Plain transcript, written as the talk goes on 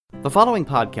The following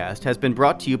podcast has been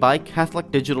brought to you by Catholic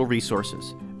Digital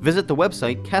Resources. Visit the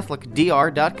website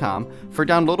catholicdr.com for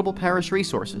downloadable parish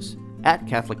resources. At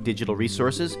Catholic Digital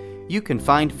Resources, you can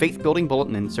find faith-building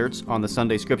bulletin inserts on the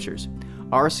Sunday Scriptures,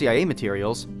 RCIA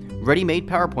materials, ready-made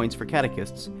PowerPoints for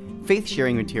catechists,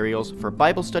 faith-sharing materials for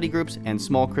Bible study groups and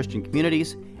small Christian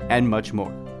communities, and much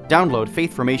more. Download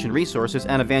faith formation resources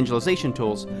and evangelization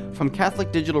tools from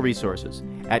Catholic Digital Resources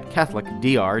at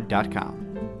catholicdr.com.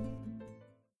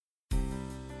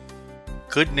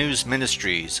 Good News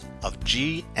Ministries of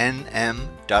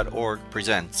GNM.org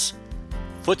presents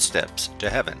Footsteps to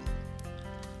Heaven.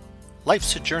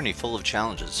 Life's a journey full of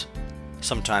challenges.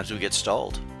 Sometimes we get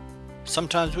stalled.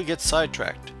 Sometimes we get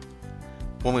sidetracked.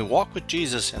 When we walk with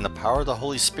Jesus in the power of the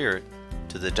Holy Spirit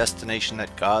to the destination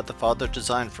that God the Father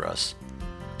designed for us,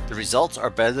 the results are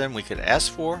better than we could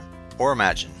ask for or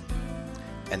imagine.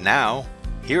 And now,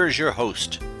 here is your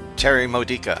host, Terry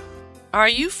Modica. Are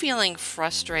you feeling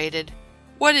frustrated?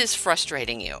 What is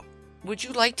frustrating you? Would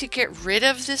you like to get rid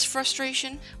of this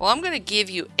frustration? Well, I'm going to give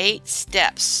you 8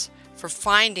 steps for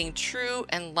finding true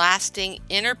and lasting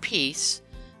inner peace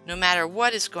no matter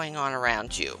what is going on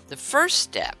around you. The first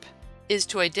step is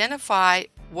to identify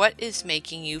what is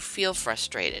making you feel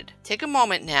frustrated. Take a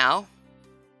moment now,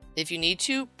 if you need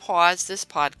to, pause this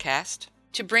podcast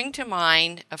to bring to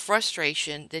mind a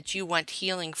frustration that you want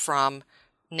healing from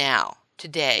now,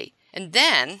 today. And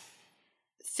then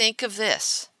think of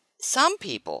this. Some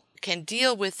people can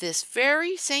deal with this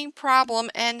very same problem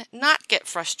and not get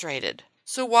frustrated.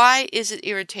 So why is it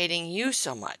irritating you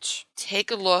so much? Take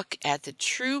a look at the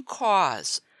true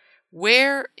cause.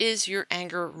 Where is your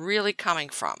anger really coming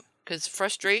from? Because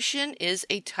frustration is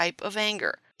a type of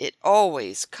anger. It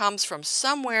always comes from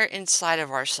somewhere inside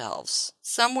of ourselves.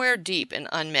 Somewhere deep, an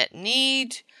unmet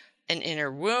need, an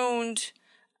inner wound,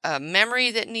 a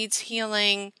memory that needs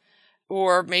healing,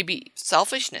 or maybe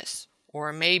selfishness,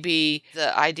 or maybe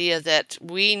the idea that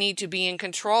we need to be in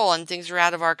control and things are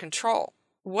out of our control.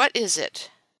 What is it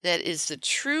that is the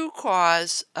true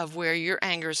cause of where your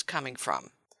anger is coming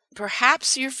from?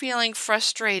 Perhaps you're feeling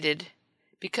frustrated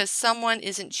because someone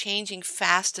isn't changing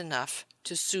fast enough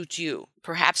to suit you.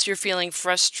 Perhaps you're feeling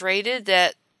frustrated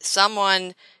that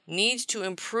someone needs to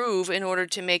improve in order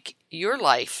to make your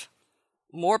life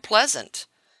more pleasant,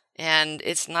 and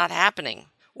it's not happening.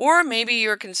 Or maybe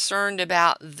you're concerned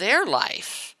about their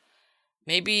life.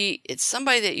 Maybe it's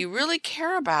somebody that you really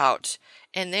care about,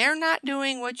 and they're not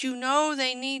doing what you know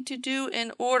they need to do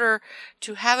in order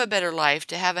to have a better life,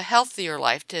 to have a healthier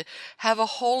life, to have a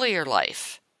holier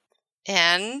life.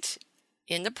 And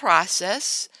in the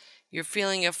process, your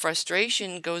feeling of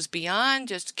frustration goes beyond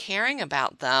just caring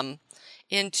about them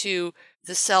into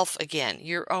the self again,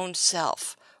 your own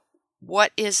self.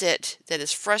 What is it that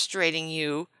is frustrating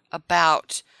you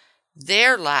about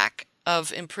their lack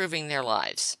of improving their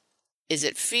lives? Is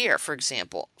it fear, for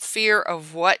example? Fear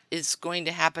of what is going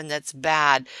to happen that's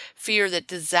bad. Fear that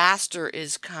disaster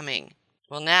is coming.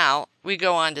 Well, now we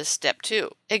go on to step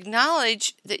 2.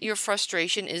 Acknowledge that your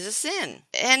frustration is a sin.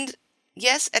 And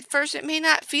yes, at first it may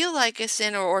not feel like a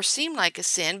sin or seem like a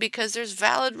sin because there's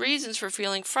valid reasons for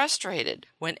feeling frustrated.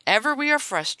 Whenever we are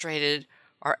frustrated,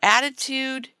 our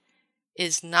attitude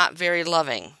is not very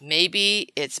loving. Maybe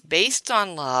it's based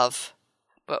on love,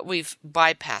 but we've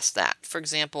bypassed that. For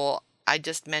example, I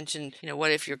just mentioned, what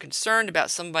if you're concerned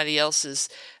about somebody else's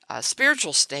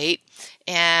spiritual state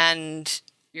and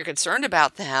you're concerned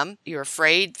about them, you're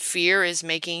afraid, fear is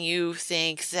making you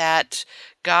think that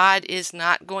God is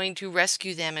not going to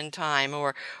rescue them in time,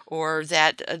 or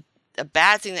that a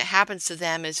bad thing that happens to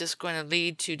them is just going to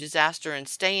lead to disaster and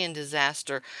stay in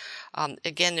disaster.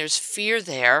 Again, there's fear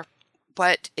there,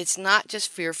 but it's not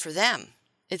just fear for them.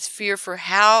 It's fear for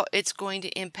how it's going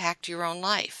to impact your own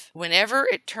life. Whenever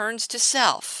it turns to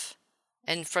self,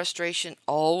 and frustration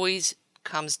always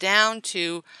comes down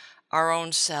to our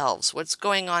own selves, what's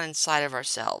going on inside of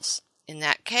ourselves. In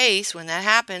that case, when that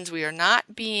happens, we are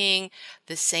not being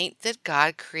the saint that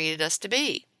God created us to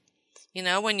be.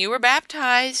 When you were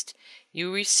baptized,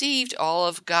 you received all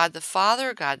of God the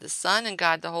Father, God the Son, and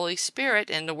God the Holy Spirit,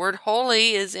 and the word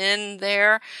holy is in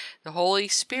there. The Holy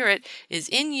Spirit is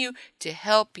in you to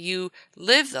help you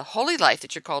live the holy life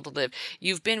that you're called to live.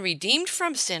 You've been redeemed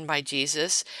from sin by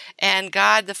Jesus, and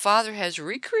God the Father has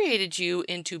recreated you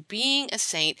into being a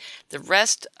saint. The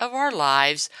rest of our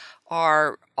lives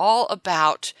are all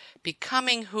about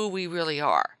becoming who we really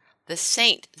are, the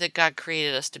saint that God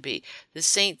created us to be, the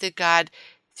saint that God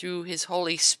through His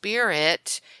Holy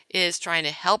Spirit is trying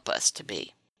to help us to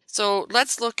be. So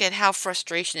let's look at how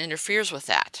frustration interferes with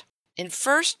that. In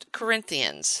 1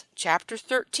 Corinthians chapter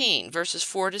 13, verses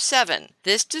 4 to 7,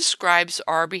 this describes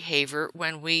our behavior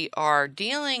when we are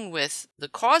dealing with the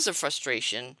cause of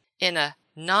frustration in a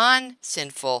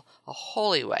non-sinful, a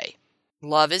holy way.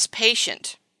 Love is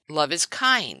patient. Love is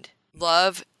kind.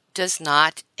 Love does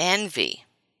not envy.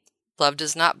 Love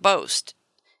does not boast.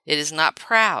 It is not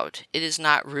proud. It is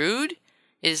not rude.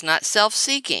 It is not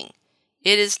self-seeking.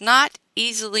 It is not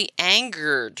easily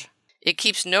angered. It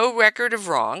keeps no record of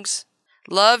wrongs.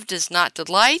 Love does not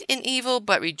delight in evil,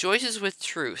 but rejoices with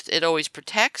truth. It always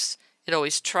protects. It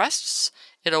always trusts.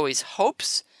 It always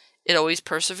hopes. It always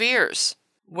perseveres.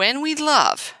 When we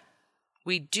love,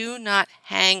 we do not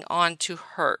hang on to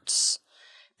hurts,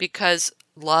 because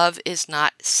love is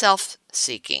not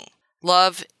self-seeking.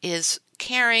 Love is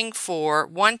caring for,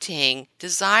 wanting,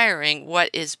 desiring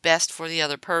what is best for the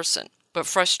other person. But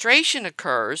frustration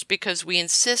occurs because we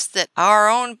insist that our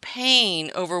own pain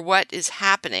over what is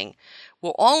happening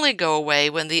will only go away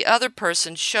when the other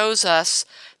person shows us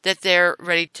that they're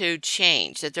ready to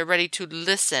change, that they're ready to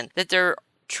listen, that they're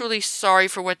truly sorry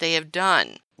for what they have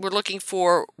done. We're looking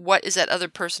for what is that other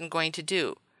person going to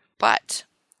do. But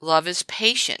love is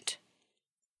patient.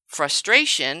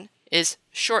 Frustration is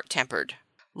short-tempered.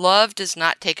 Love does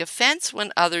not take offense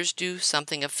when others do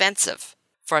something offensive.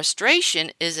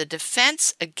 Frustration is a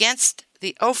defense against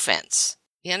the offense.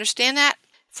 You understand that?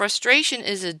 Frustration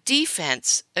is a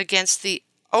defense against the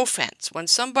offense. When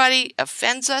somebody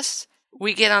offends us,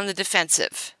 we get on the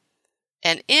defensive.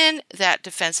 And in that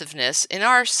defensiveness, in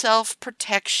our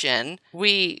self-protection,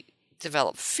 we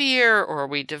develop fear, or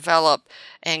we develop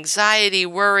anxiety,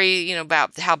 worry,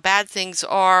 about how bad things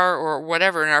are or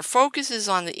whatever. And our focus is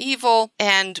on the evil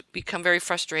and become very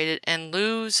frustrated and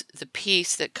lose the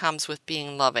peace that comes with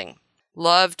being loving.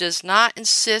 Love does not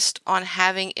insist on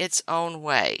having its own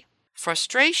way.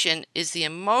 Frustration is the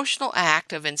emotional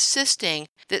act of insisting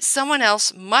that someone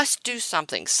else must do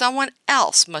something. Someone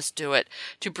else must do it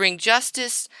to bring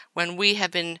justice when we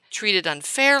have been treated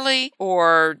unfairly,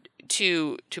 or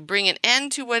to bring an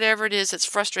end to whatever it is that's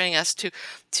frustrating us,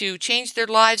 to change their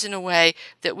lives in a way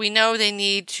that we know they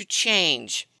need to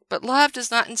change. But love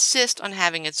does not insist on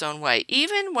having its own way,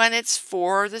 even when it's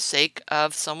for the sake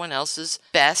of someone else's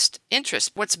best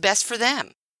interest, what's best for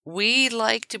them. We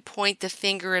like to point the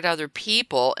finger at other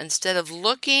people instead of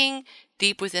looking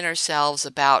deep within ourselves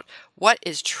about what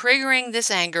is triggering this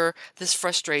anger, this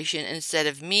frustration, instead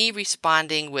of me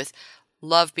responding with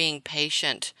love being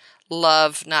patient,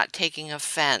 love not taking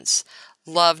offense,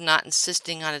 love not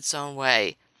insisting on its own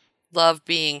way, love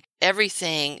being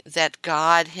everything that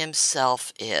God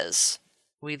Himself is.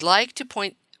 We like to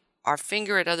point our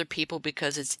finger at other people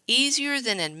because it's easier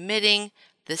than admitting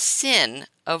the sin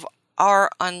of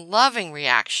our unloving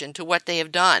reaction to what they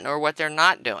have done or what they're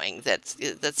not doing that's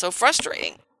so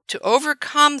frustrating. To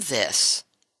overcome this,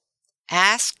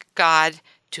 ask God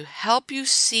to help you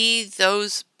see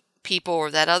those people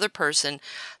or that other person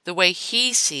the way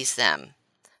He sees them,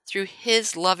 through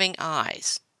His loving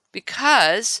eyes.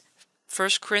 Because 1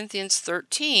 Corinthians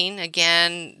 13,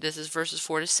 again, this is verses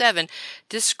 4 to 7,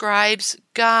 describes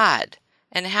God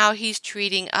and how He's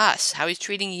treating us, how He's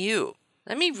treating you.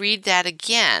 Let me read that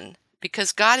again.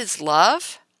 Because God is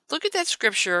love, look at that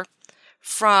scripture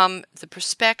from the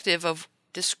perspective of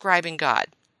describing God.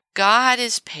 God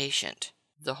is patient.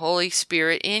 The Holy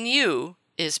Spirit in you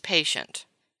is patient.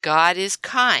 God is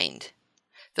kind.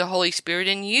 The Holy Spirit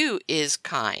in you is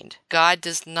kind. God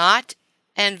does not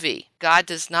envy. God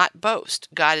does not boast.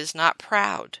 God is not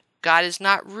proud. God is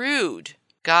not rude.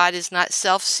 God is not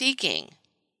self-seeking.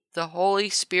 The Holy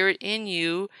Spirit in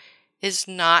you is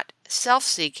not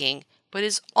self-seeking, but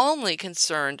is only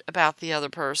concerned about the other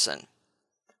person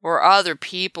or other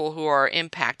people who are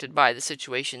impacted by the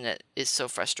situation that is so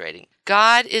frustrating.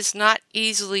 God is not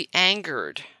easily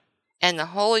angered, and the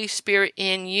Holy Spirit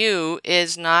in you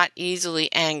is not easily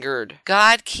angered.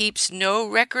 God keeps no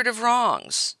record of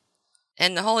wrongs,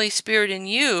 and the Holy Spirit in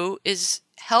you is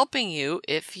helping you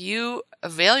if you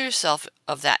avail yourself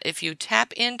of that, if you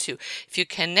tap into, if you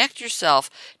connect yourself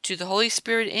to the Holy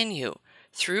Spirit in you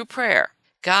through prayer.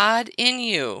 God in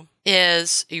you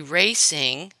is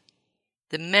erasing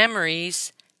the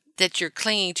memories that you're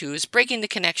clinging to, is breaking the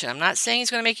connection. I'm not saying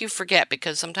He's going to make you forget,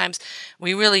 because sometimes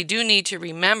we really do need to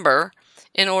remember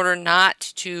in order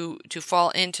not to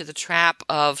fall into the trap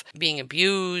of being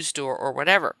abused or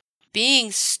whatever.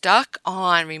 Being stuck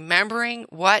on remembering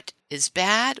what is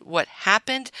bad, what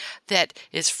happened that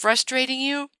is frustrating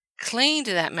you, clinging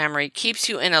to that memory keeps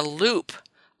you in a loop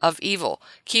of evil,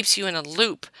 keeps you in a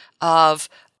loop of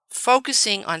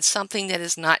focusing on something that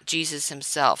is not Jesus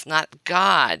Himself, not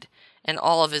God and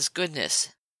all of His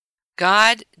goodness.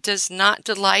 God does not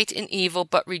delight in evil,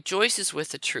 but rejoices with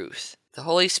the truth. The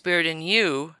Holy Spirit in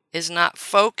you is not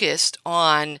focused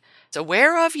on, it's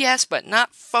aware of, yes, but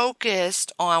not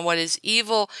focused on what is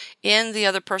evil in the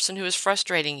other person who is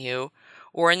frustrating you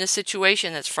or in the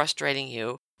situation that's frustrating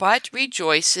you, but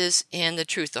rejoices in the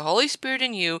truth. The Holy Spirit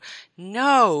in you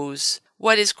knows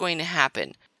what is going to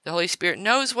happen. The Holy Spirit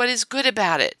knows what is good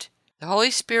about it. The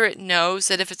Holy Spirit knows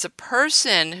that if it's a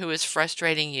person who is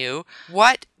frustrating you,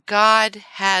 what God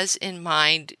has in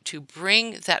mind to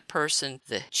bring that person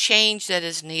the change that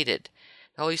is needed.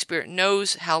 The Holy Spirit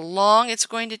knows how long it's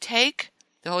going to take.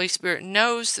 The Holy Spirit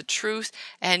knows the truth,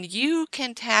 and you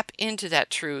can tap into that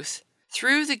truth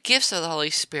through the gifts of the Holy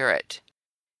Spirit.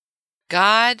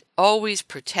 God always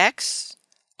protects,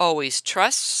 always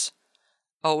trusts,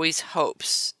 always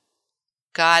hopes.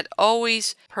 God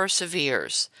always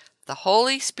perseveres. The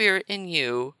Holy Spirit in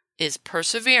you is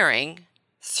persevering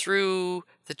through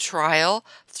the trial,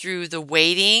 through the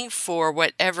waiting for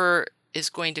whatever is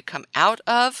going to come out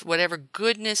of, whatever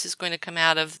goodness is going to come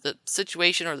out of the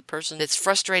situation or the person that's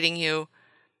frustrating you.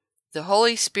 The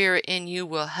Holy Spirit in you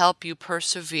will help you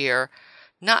persevere,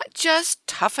 not just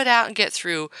tough it out and get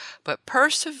through, but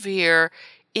persevere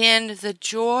in the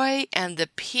joy and the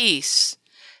peace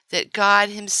that God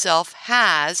Himself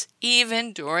has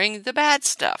even during the bad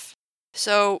stuff.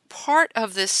 So part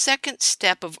of the second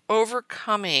step of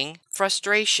overcoming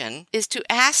frustration is to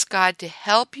ask God to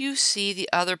help you see the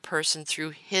other person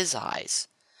through His eyes,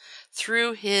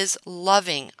 through His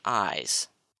loving eyes.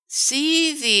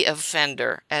 See the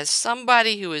offender as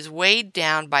somebody who is weighed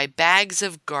down by bags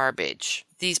of garbage.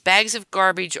 These bags of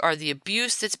garbage are the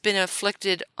abuse that's been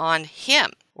inflicted on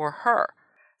him or her,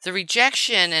 the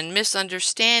rejection and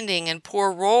misunderstanding and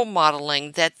poor role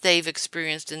modeling that they've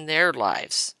experienced in their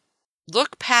lives.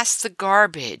 Look past the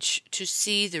garbage to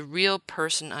see the real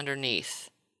person underneath.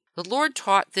 The Lord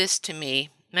taught this to me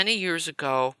many years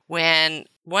ago when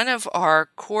one of our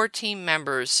core team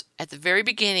members at the very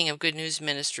beginning of Good News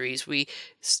Ministries, we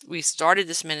started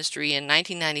this ministry in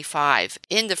 1995.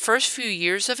 In the first few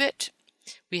years of it,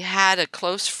 we had a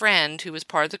close friend who was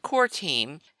part of the core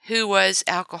team who was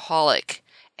alcoholic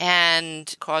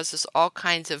and caused us all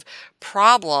kinds of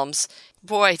problems.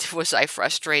 Boy, was I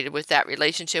frustrated with that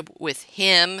relationship with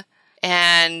him.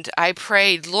 And I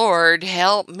prayed, Lord,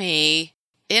 help me.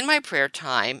 In my prayer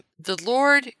time, the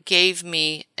Lord gave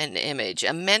me an image,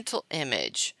 a mental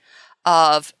image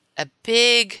of a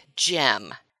big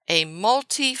gem, a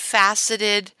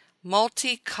multifaceted,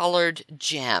 multicolored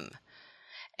gem.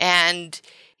 And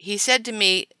He said to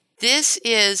me, this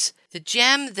is the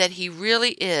gem that he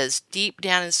really is deep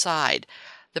down inside,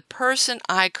 the person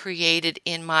I created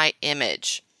in my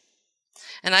image.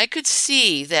 And I could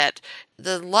see that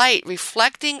the light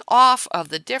reflecting off of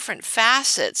the different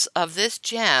facets of this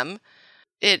gem,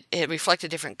 it reflected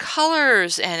different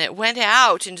colors, and it went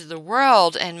out into the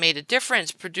world and made a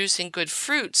difference, producing good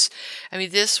fruits. I mean,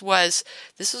 this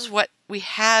is what we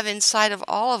have inside of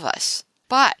all of us.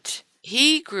 But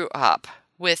he grew up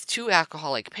with two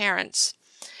alcoholic parents,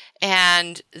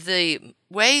 and the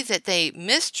way that they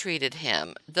mistreated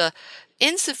him, the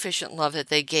insufficient love that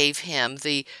they gave him,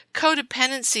 the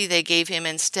codependency they gave him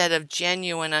instead of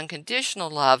genuine unconditional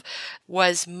love,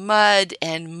 was mud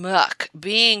and muck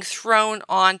being thrown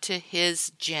onto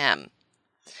his gem.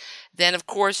 Then, of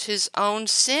course, his own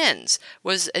sins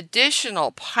was additional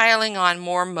piling on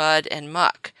more mud and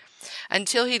muck,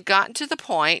 until he'd gotten to the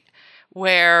point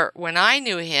where, when I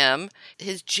knew him,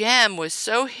 his gem was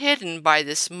so hidden by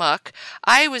this muck,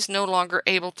 I was no longer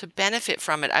able to benefit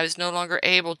from it. I was no longer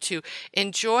able to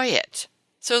enjoy it.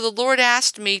 So the Lord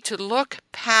asked me to look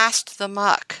past the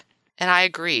muck. And I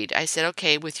agreed. I said,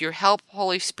 okay, with your help,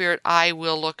 Holy Spirit, I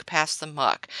will look past the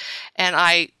muck. And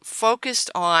I focused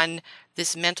on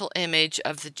this mental image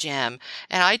of the gem.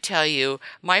 And I tell you,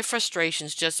 my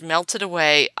frustrations just melted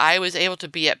away. I was able to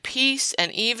be at peace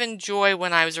and even joy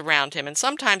when I was around him. And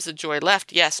sometimes the joy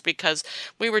left, yes, because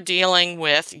we were dealing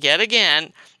with, yet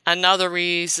again, another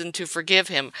reason to forgive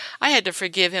him. I had to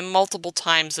forgive him multiple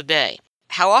times a day.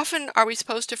 How often are we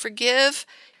supposed to forgive?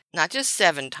 Not just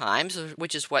 7 times,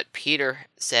 which is what Peter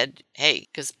said. Hey,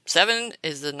 because 7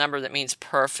 is the number that means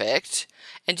perfect.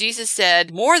 And Jesus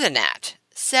said more than that.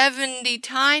 70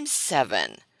 times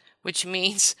 7, which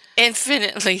means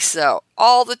infinitely so,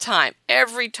 all the time.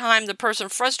 Every time the person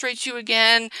frustrates you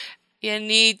again, you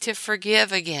need to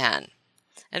forgive again.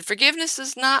 And forgiveness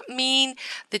does not mean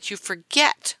that you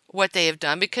forget what they have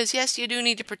done, because yes, you do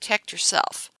need to protect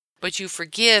yourself. But you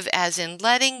forgive as in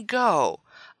letting go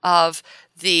of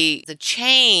the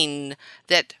chain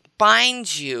that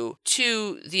binds you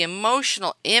to the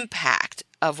emotional impact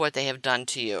of what they have done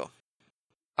to you.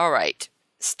 All right.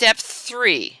 Step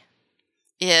 3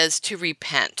 is to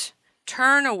repent.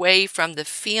 Turn away from the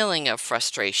feeling of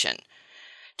frustration.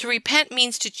 To repent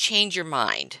means to change your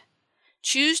mind.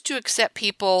 Choose to accept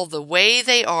people the way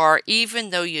they are, even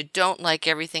though you don't like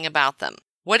everything about them.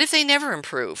 What if they never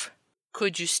improve?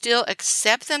 Could you still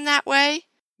accept them that way?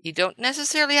 You don't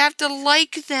necessarily have to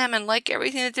like them and like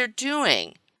everything that they're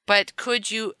doing, but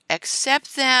could you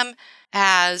accept them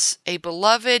as a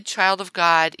beloved child of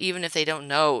God, even if they don't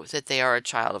know that they are a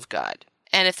child of God?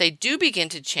 And if they do begin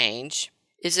to change,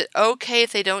 is it okay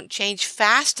if they don't change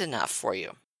fast enough for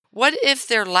you? What if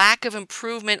their lack of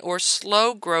improvement or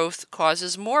slow growth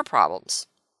causes more problems?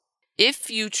 If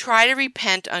you try to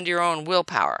repent under your own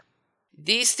willpower,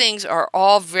 these things are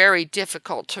all very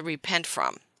difficult to repent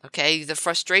from. Okay, the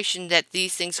frustration that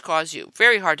these things cause you,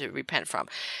 very hard to repent from.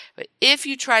 But if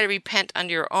you try to repent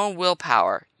under your own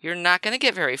willpower, you're not going to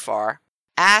get very far.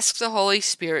 Ask the Holy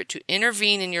Spirit to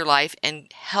intervene in your life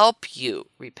and help you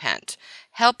repent,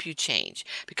 help you change,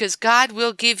 because God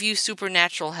will give you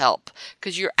supernatural help,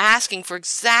 because you're asking for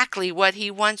exactly what He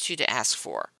wants you to ask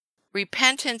for.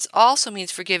 Repentance also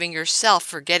means forgiving yourself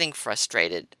for getting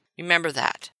frustrated. Remember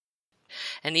that.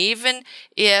 And even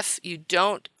if you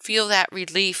don't feel that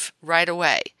relief right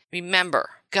away, remember,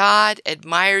 God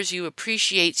admires you,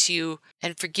 appreciates you,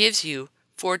 and forgives you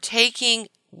for taking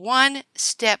one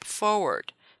step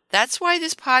forward. That's why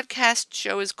this podcast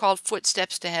show is called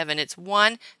Footsteps to Heaven. It's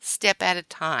one step at a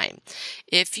time.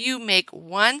 If you make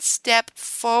one step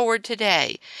forward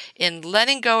today in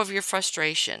letting go of your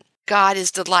frustration, God is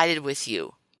delighted with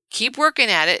you. Keep working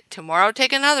at it. Tomorrow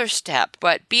take another step,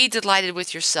 but be delighted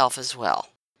with yourself as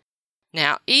well.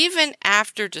 Now, even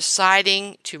after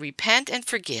deciding to repent and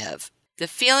forgive, the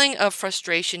feeling of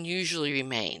frustration usually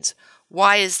remains.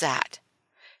 Why is that?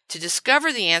 To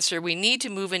discover the answer, we need to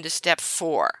move into step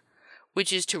 4,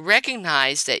 which is to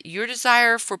recognize that your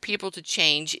desire for people to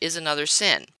change is another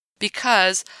sin,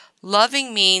 because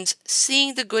loving means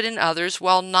seeing the good in others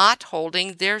while not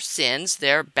holding their sins,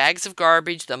 their bags of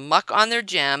garbage, the muck on their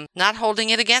gem, not holding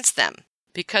it against them.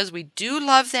 Because we do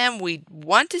love them, we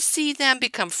want to see them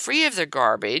become free of their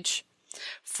garbage.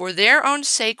 For their own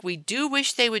sake, we do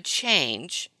wish they would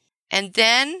change. And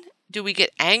then, do we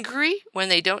get angry when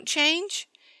they don't change?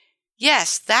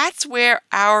 Yes, that's where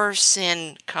our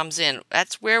sin comes in.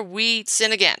 That's where we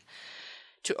sin again.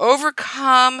 To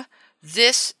overcome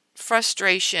this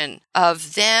frustration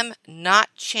of them not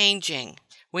changing,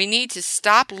 we need to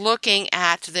stop looking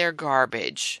at their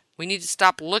garbage. We need to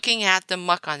stop looking at the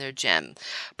muck on their gem.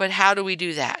 But how do we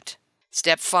do that?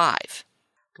 Step 5.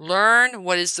 Learn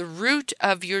what is the root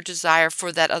of your desire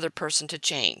for that other person to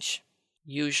change.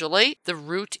 Usually, the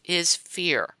root is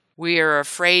fear. We are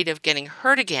afraid of getting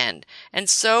hurt again, and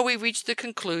so we reach the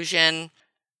conclusion,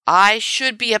 I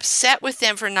should be upset with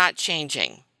them for not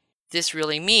changing. This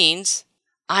really means,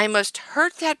 I must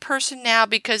hurt that person now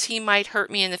because he might hurt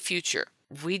me in the future.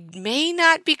 We may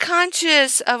not be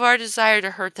conscious of our desire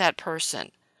to hurt that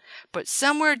person, but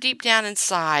somewhere deep down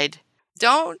inside,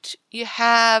 don't you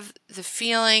have the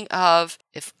feeling of,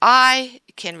 if I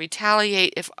can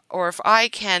retaliate, if I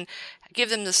can give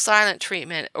them the silent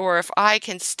treatment, or if I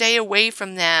can stay away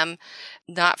from them,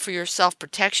 not for your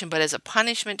self-protection, but as a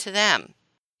punishment to them,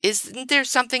 isn't there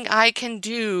something I can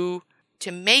do to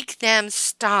make them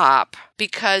stop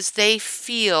because they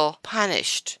feel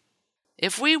punished?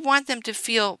 If we want them to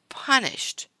feel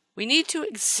punished, we need to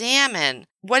examine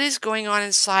what is going on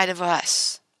inside of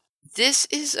us. This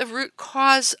is a root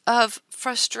cause of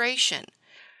frustration.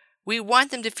 We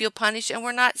want them to feel punished, and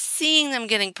we're not seeing them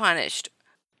getting punished.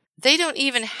 They don't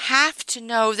even have to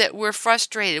know that we're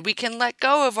frustrated. We can let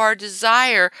go of our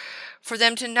desire for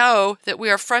them to know that we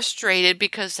are frustrated,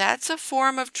 because that's a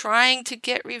form of trying to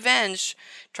get revenge,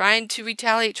 trying to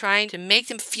retaliate, trying to make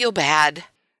them feel bad.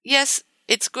 Yes,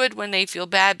 it's good when they feel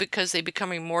bad because they become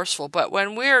remorseful, but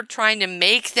when we're trying to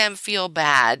make them feel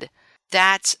bad,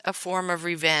 that's a form of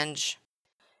revenge.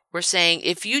 We're saying,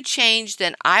 if you change,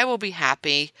 then I will be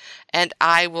happy and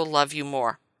I will love you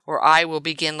more, or I will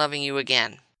begin loving you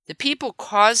again. The people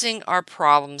causing our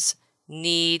problems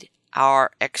need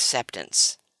our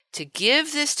acceptance. To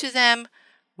give this to them,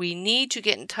 we need to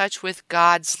get in touch with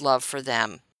God's love for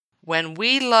them. When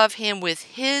we love Him with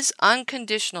His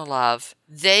unconditional love,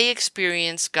 they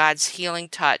experience God's healing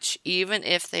touch, even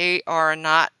if they are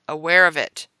not aware of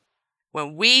it.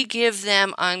 When we give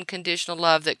them unconditional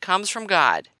love that comes from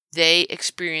God, they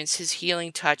experience His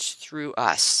healing touch through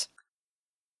us.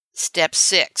 Step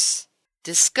 6.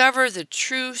 Discover the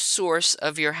true source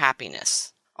of your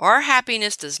happiness. Our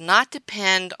happiness does not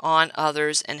depend on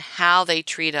others and how they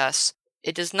treat us.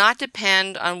 It does not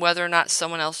depend on whether or not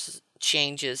someone else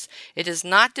changes. It does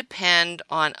not depend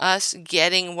on us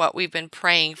getting what we've been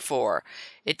praying for.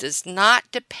 It does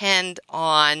not depend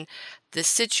on the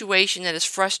situation that is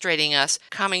frustrating us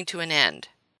coming to an end.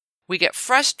 We get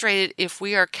frustrated if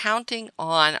we are counting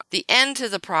on the end to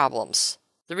the problems,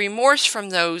 the remorse from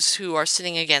those who are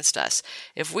sinning against us.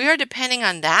 If we are depending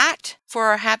on that for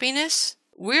our happiness,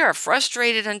 we are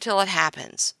frustrated until it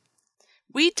happens.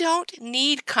 We don't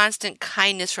need constant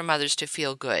kindness from others to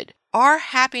feel good. Our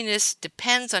happiness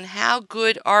depends on how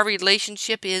good our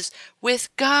relationship is with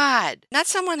God, not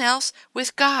someone else,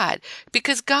 with God,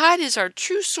 because God is our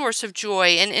true source of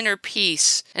joy and inner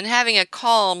peace and having a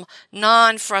calm,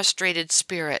 non-frustrated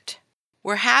spirit.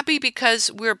 We're happy because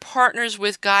we're partners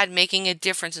with God making a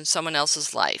difference in someone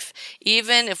else's life,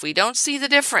 even if we don't see the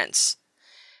difference.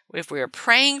 If we are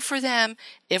praying for them,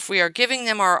 if we are giving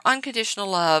them our unconditional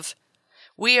love,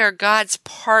 we are God's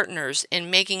partners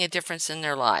in making a difference in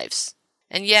their lives.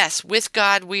 And yes, with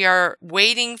God, we are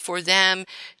waiting for them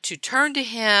to turn to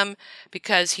Him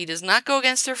because He does not go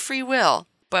against their free will.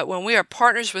 But when we are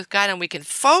partners with God and we can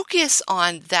focus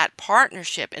on that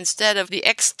partnership instead of the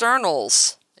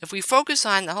externals, if we focus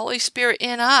on the Holy Spirit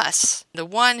in us, the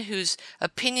one whose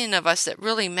opinion of us that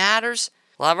really matters,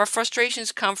 a lot of our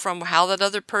frustrations come from how that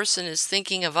other person is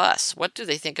thinking of us. What do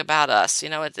they think about us?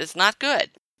 It's not good.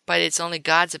 But it's only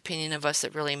God's opinion of us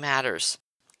that really matters.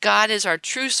 God is our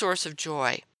true source of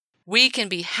joy. We can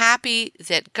be happy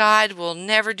that God will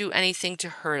never do anything to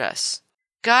hurt us.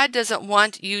 God doesn't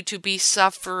want you to be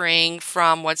suffering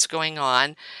from what's going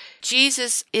on.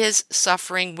 Jesus is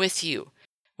suffering with you.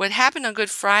 What happened on Good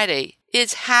Friday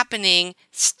is happening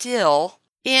still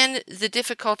in the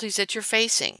difficulties that you're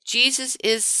facing. Jesus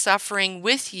is suffering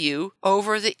with you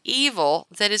over the evil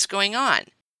that is going on.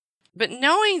 But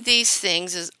knowing these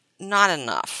things is not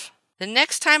enough. The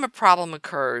next time a problem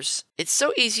occurs, it's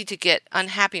so easy to get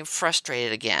unhappy and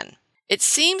frustrated again. It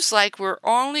seems like we're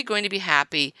only going to be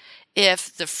happy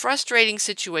if the frustrating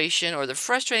situation or the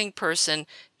frustrating person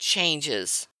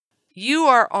changes. You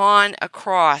are on a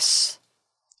cross.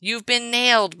 You've been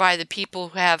nailed by the people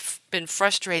who have been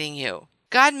frustrating you.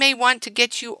 God may want to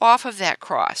get you off of that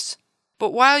cross.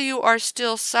 But while you are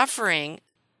still suffering,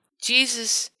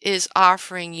 Jesus is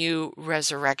offering you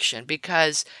resurrection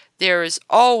because there is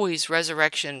always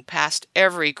resurrection past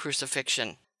every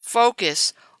crucifixion.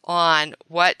 Focus on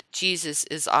what Jesus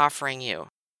is offering you.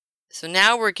 So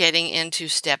now we're getting into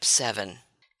step 7.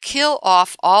 Kill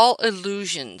off all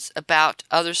illusions about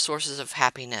other sources of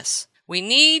happiness. We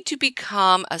need to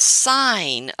become a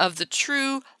sign of the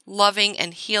true, loving,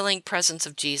 and healing presence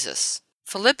of Jesus.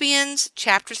 Philippians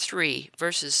chapter 3,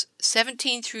 verses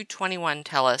 17 through 21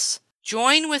 tell us,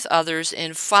 "Join with others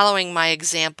in following my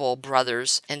example,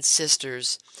 brothers and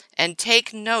sisters, and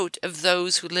take note of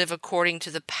those who live according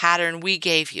to the pattern we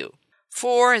gave you.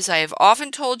 For, as I have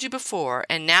often told you before,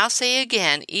 and now say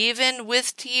again, even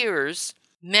with tears,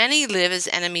 many live as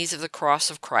enemies of the cross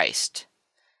of Christ."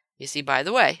 You see, by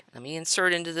the way, let me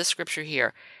insert into this scripture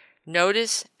here.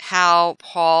 Notice how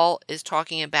Paul is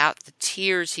talking about the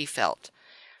tears he felt.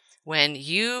 When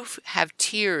you have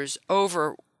tears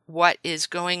over what is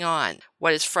going on,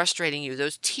 what is frustrating you,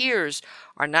 those tears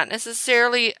are not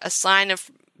necessarily a sign of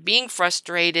being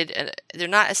frustrated. They're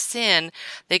not a sin.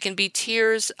 They can be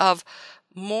tears of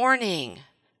mourning.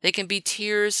 They can be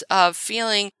tears of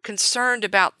feeling concerned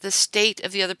about the state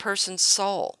of the other person's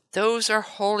soul. Those are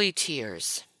holy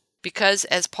tears. Because,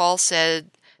 as Paul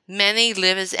said, many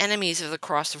live as enemies of the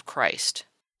cross of Christ.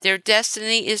 Their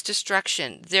destiny is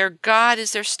destruction. Their God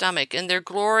is their stomach, and their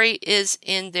glory is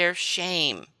in their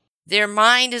shame. Their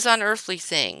mind is on earthly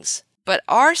things, but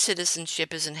our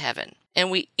citizenship is in heaven,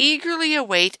 and we eagerly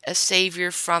await a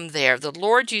Savior from there, the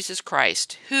Lord Jesus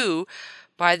Christ, who,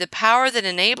 by the power that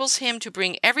enables Him to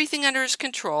bring everything under His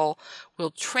control, will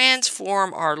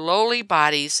transform our lowly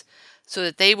bodies so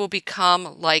that they will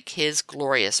become like His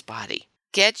glorious body.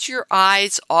 Get your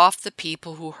eyes off the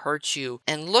people who hurt you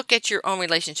and look at your own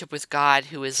relationship with God,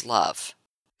 who is love.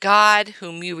 God,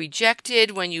 whom you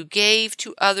rejected when you gave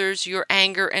to others your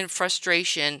anger and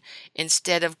frustration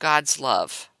instead of God's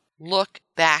love. Look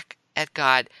back at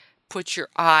God. Put your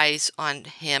eyes on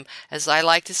Him. As I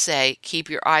like to say, keep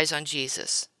your eyes on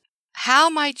Jesus. How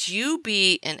might you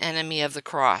be an enemy of the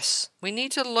cross? We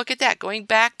need to look at that, going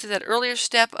back to that earlier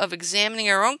step of examining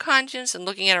our own conscience and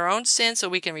looking at our own sin so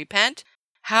we can repent.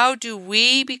 How do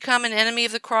we become an enemy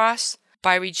of the cross?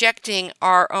 By rejecting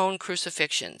our own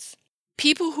crucifixions.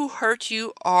 People who hurt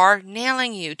you are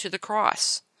nailing you to the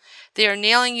cross. They are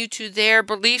nailing you to their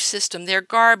belief system, their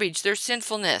garbage, their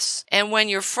sinfulness. And when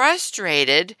you're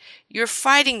frustrated, you're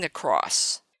fighting the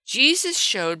cross. Jesus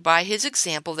showed by his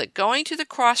example that going to the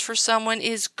cross for someone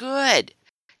is good.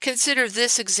 Consider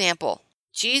this example.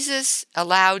 Jesus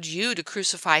allowed you to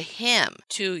crucify him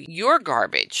to your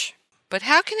garbage. But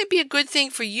how can it be a good thing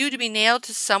for you to be nailed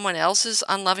to someone else's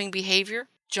unloving behavior?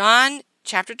 John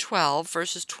chapter 12,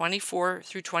 verses 24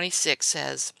 through 26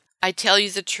 says, I tell you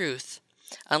the truth.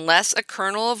 Unless a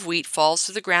kernel of wheat falls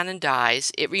to the ground and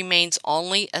dies, it remains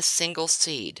only a single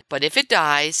seed. But if it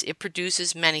dies, it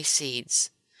produces many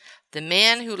seeds. The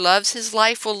man who loves his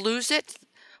life will lose it,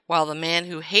 while the man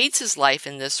who hates his life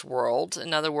in this world,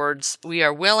 in other words, we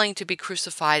are willing to be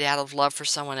crucified out of love for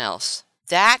someone else,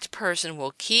 that person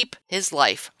will keep his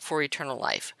life for eternal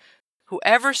life.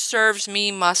 Whoever serves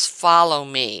me must follow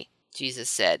me, Jesus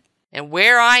said. And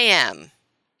where I am,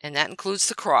 and that includes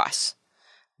the cross,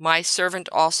 my servant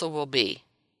also will be.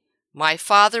 My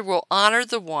Father will honor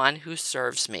the one who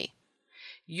serves me.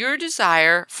 Your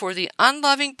desire for the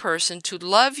unloving person to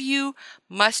love you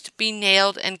must be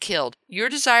nailed and killed. Your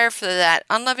desire for that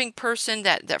unloving person,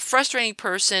 that frustrating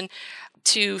person,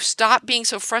 to stop being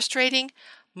so frustrating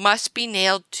must be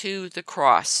nailed to the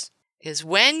cross. Because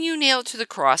when you nail it to the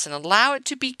cross and allow it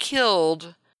to be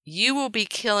killed, you will be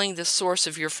killing the source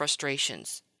of your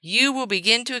frustrations. You will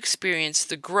begin to experience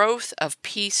the growth of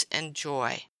peace and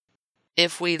joy.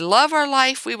 If we love our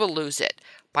life, we will lose it.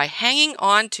 By hanging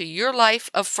on to your life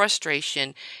of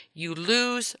frustration, you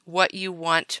lose what you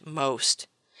want most.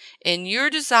 In your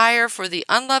desire for the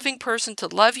unloving person to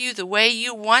love you the way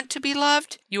you want to be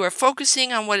loved, you are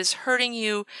focusing on what is hurting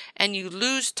you, and you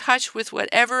lose touch with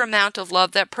whatever amount of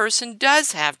love that person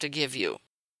does have to give you.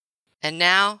 And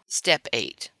now, step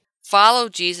 8. Follow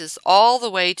Jesus all the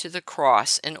way to the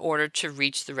cross in order to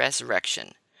reach the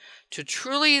resurrection. To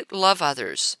truly love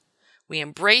others, we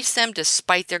embrace them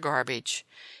despite their garbage.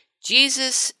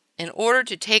 Jesus, in order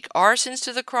to take our sins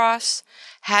to the cross,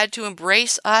 had to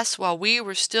embrace us while we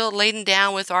were still laden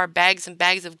down with our bags and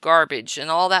bags of garbage and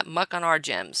all that muck on our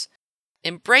gems.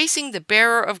 Embracing the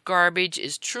bearer of garbage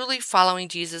is truly following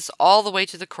Jesus all the way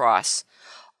to the cross,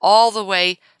 all the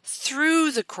way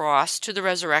through the cross to the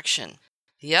resurrection.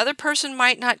 The other person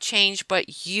might not change,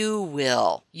 but you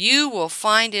will. You will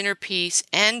find inner peace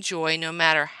and joy no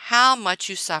matter how much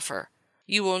you suffer.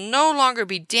 You will no longer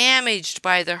be damaged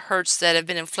by the hurts that have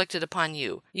been inflicted upon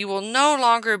you. You will no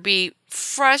longer be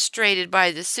frustrated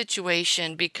by the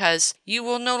situation because you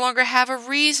will no longer have a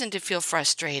reason to feel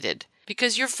frustrated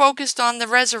because you're focused on the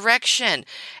resurrection.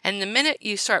 And the minute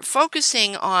you start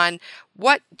focusing on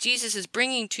what Jesus is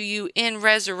bringing to you in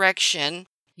resurrection,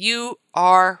 you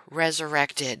are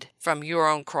resurrected from your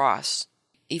own cross.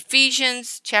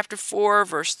 Ephesians chapter 4,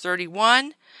 verse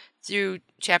 31 through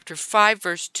chapter 5,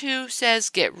 verse 2 says,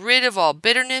 Get rid of all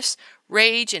bitterness,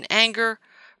 rage, and anger,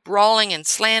 brawling and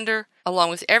slander,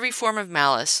 along with every form of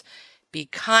malice. Be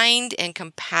kind and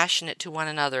compassionate to one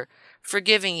another,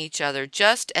 forgiving each other,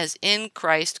 just as in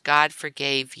Christ God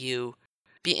forgave you.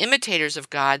 Be imitators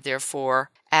of God, therefore,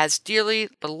 as dearly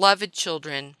beloved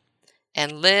children,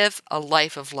 and live a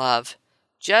life of love,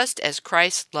 just as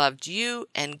Christ loved you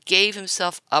and gave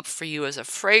himself up for you as a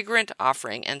fragrant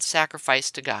offering and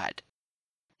sacrifice to God.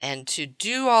 And to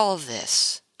do all of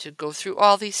this, to go through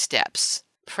all these steps,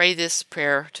 pray this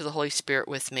prayer to the Holy Spirit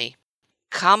with me.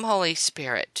 Come, Holy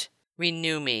Spirit,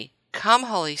 renew me. Come,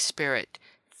 Holy Spirit,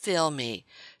 fill me.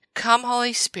 Come,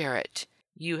 Holy Spirit,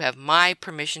 you have my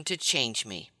permission to change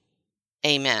me.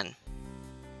 Amen.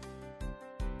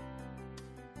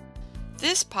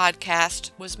 This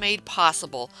podcast was made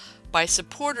possible by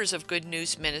supporters of Good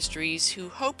News Ministries who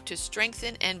hope to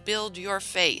strengthen and build your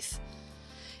faith.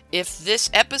 If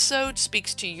this episode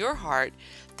speaks to your heart,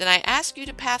 then I ask you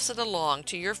to pass it along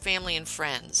to your family and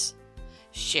friends.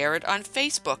 Share it on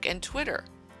Facebook and Twitter.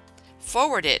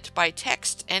 Forward it by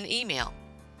text and email.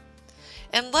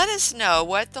 And let us know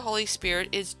what the Holy Spirit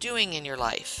is doing in your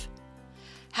life.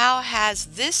 How has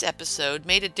this episode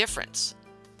made a difference?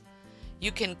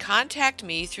 You can contact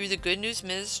me through the Good News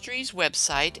Ministries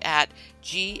website at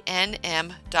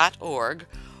gnm.org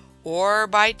or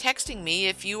by texting me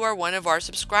if you are one of our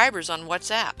subscribers on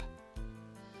WhatsApp.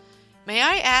 May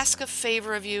I ask a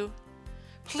favor of you?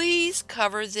 Please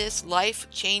cover this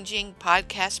life-changing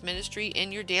podcast ministry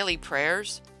in your daily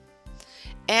prayers.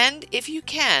 And if you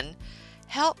can,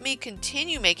 help me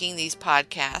continue making these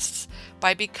podcasts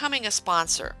by becoming a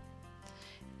sponsor.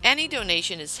 Any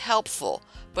donation is helpful,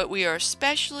 but we are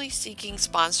especially seeking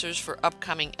sponsors for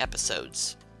upcoming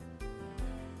episodes.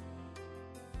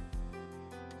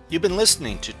 You've been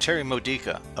listening to Terry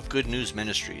Modica of Good News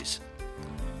Ministries.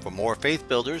 For more faith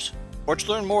builders, or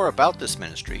to learn more about this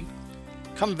ministry,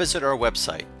 come visit our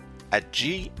website at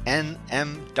gnm.org.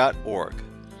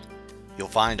 You'll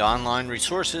find online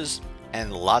resources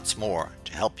and lots more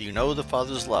to help you know the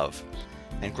Father's love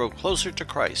and grow closer to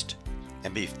Christ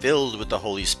and be filled with the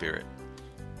Holy Spirit.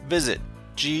 Visit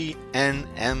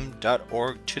gnm.org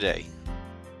today.